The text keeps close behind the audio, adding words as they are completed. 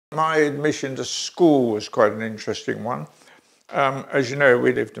My admission to school was quite an interesting one. As you know,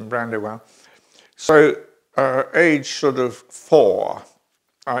 we lived in Brandywell. So age sort of 4,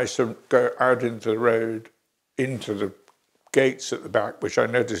 I used to go out into the road, into the gates at the back, which I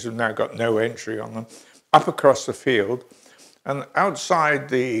noticed have now got no entry on them, up across the field. And outside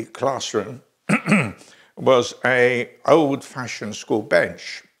the classroom was an old-fashioned school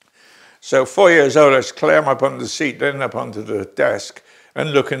bench. So 4 years old, I used to climb up onto the seat, then up onto the desk,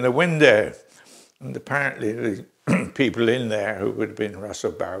 and look in the window. And apparently the people in there, who would have been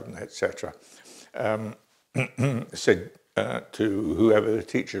Russell Bowden, etc., said to whoever the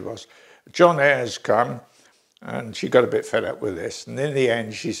teacher was, "John Ayre's come," and she got a bit fed up with this. And in the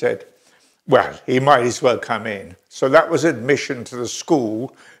end, she said, "Well, he might as well come in." So that was admission to the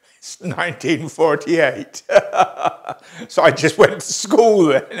school. It's 1948. So I just went to school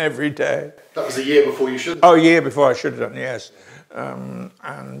then every day. That was a year before you should have. Oh, a year before I should have done, yes.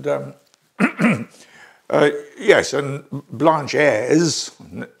 Yes, and Blanche Ayres,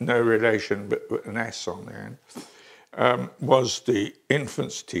 no relation but with an S on the end, was the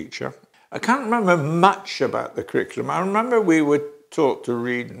infants teacher. I can't remember much about the curriculum. I remember we were taught to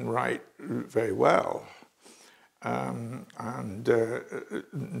read and write very well, and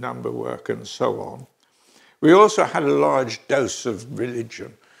number work and so on. We also had a large dose of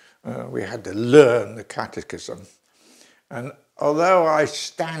religion. We had to learn the catechism. And although I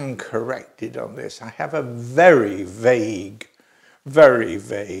stand corrected on this, I have a very vague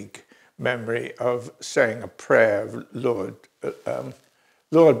memory of saying a prayer of Lord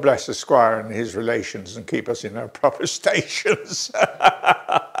bless the squire and his relations and keep us in our proper stations.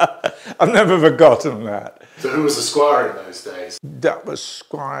 I've never forgotten that. So who was the squire in those days? That was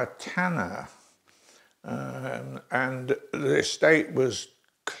Squire Tanner. And the estate was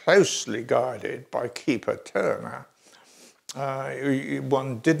closely guarded by Keeper Turner.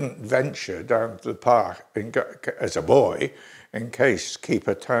 One didn't venture down to the park as a boy in case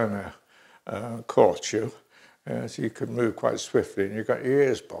Keeper Turner caught you. So you could move quite swiftly and you got your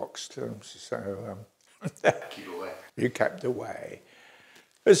ears boxed. So Keep away. You kept away.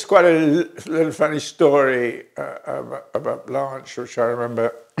 There's quite a little funny story about Blanche, which I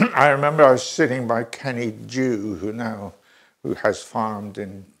remember. I remember I was sitting by Kenny Dew, who has farmed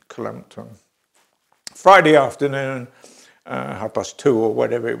in Clumpton. Friday afternoon, 2:30 or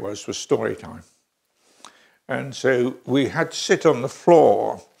whatever it was story time. And so we had to sit on the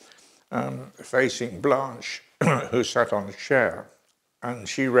floor facing Blanche, who sat on a chair, and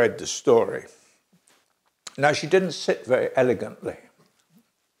she read the story. Now, she didn't sit very elegantly.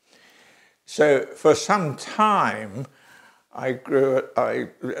 So for some time,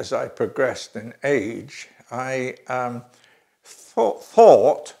 as I progressed in age, I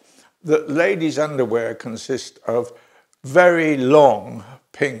thought that ladies' underwear consist of very long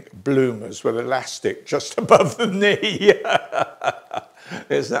pink bloomers with elastic just above the knee.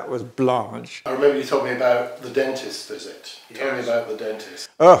 Yes, that was Blanche. I remember you told me about the dentist visit. Tell me about the dentist.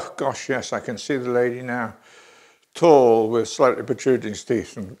 Oh, gosh, yes, I can see the lady now. Tall, with slightly protruding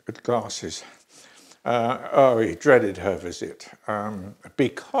teeth and glasses. He dreaded her visit.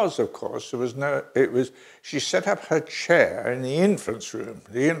 Because, of course, she set up her chair in the infants' room.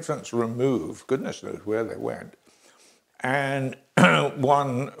 The infants removed, goodness knows where they went. And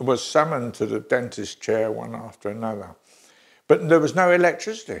one was summoned to the dentist chair one after another. But there was no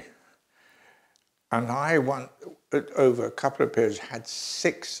electricity. And I, over a couple of periods, had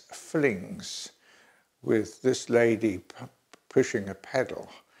 6 flings with this lady pushing a pedal.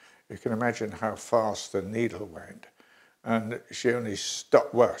 You can imagine how fast the needle went. And she only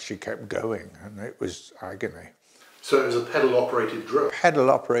stopped, well, she kept going, and it was agony. So it was a pedal-operated drill?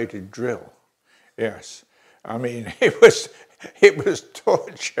 Pedal-operated drill, yes. I mean, it was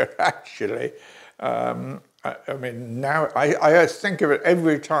torture, actually. I mean, now I think of it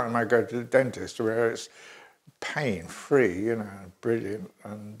every time I go to the dentist, where it's pain-free, brilliant.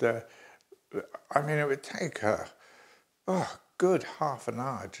 And I mean, it would take her, good half an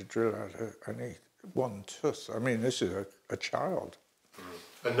hour to drill out any one tooth. I mean, this is a child.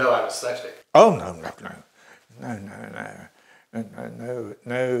 And no anaesthetic? Oh,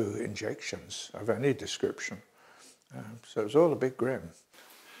 no injections of any description. So it was all a bit grim.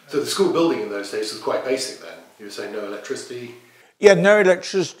 So the school building in those days was quite basic then? You were saying no electricity? Yeah, no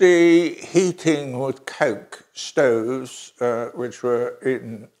electricity, heating with coke stoves, which were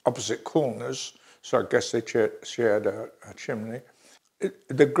in opposite corners. So I guess they shared a chimney.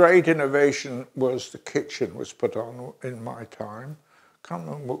 The great innovation was the kitchen was put on in my time. Can't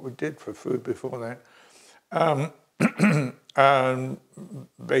remember what we did for food before then.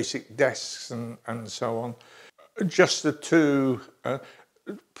 Basic desks and so on. Just the two.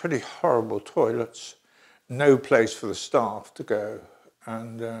 pretty horrible toilets, no place for the staff to go,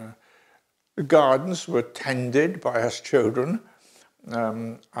 and the gardens were tended by us children.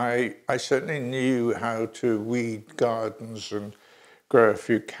 I certainly knew how to weed gardens and grow a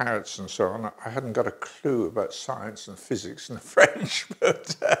few carrots and so on. I hadn't got a clue about science and physics and French,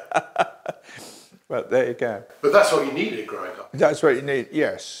 but there you go. But that's what you needed growing up. That's what you need,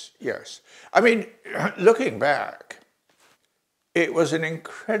 yes, yes. I mean, looking back, it was an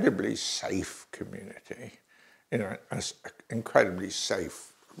incredibly safe community, you know, an incredibly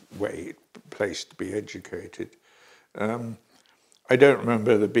safe place to be educated. I don't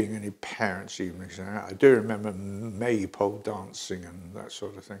remember there being any parents' evenings. I do remember maypole dancing and that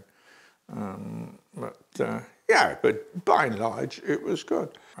sort of thing. Yeah, but by and large, it was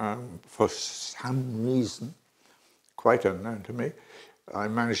good. For some reason, quite unknown to me, I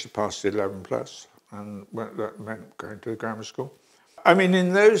managed to pass the 11 plus, and that meant going to the grammar school. I mean,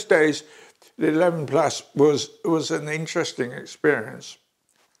 in those days, the 11 plus was an interesting experience.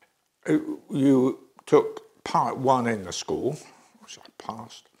 You took part 1 in the school, which I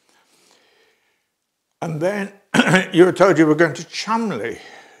passed, and then you were told you were going to Chumley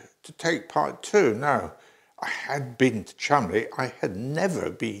to take part 2. No, I had been to Chumley. I had never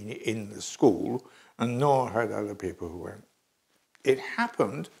been in the school, and nor had other people who went. It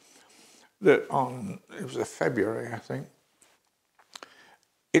happened that it was a February, I think,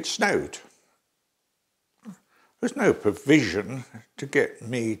 it snowed. There's no provision to get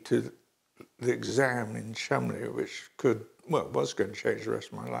me to the exam in Chumley, which was going to change the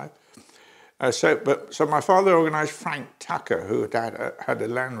rest of my life. So my father organised Frank Tucker, who had a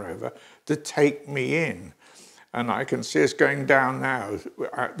Land Rover, to take me in. And I can see us going down now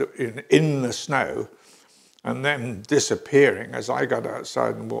in the snow and then disappearing as I got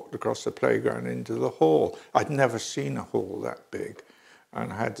outside and walked across the playground into the hall. I'd never seen a hall that big,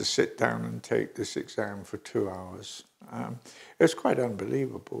 and I had to sit down and take this exam for 2 hours. It was quite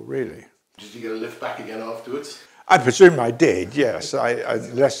unbelievable, really. Did you get a lift back again afterwards? I presume I did, yes. I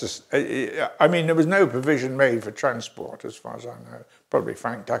mean, there was no provision made for transport, as far as I know. Probably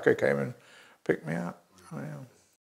Frank Tucker came and picked me up. Oh, yeah.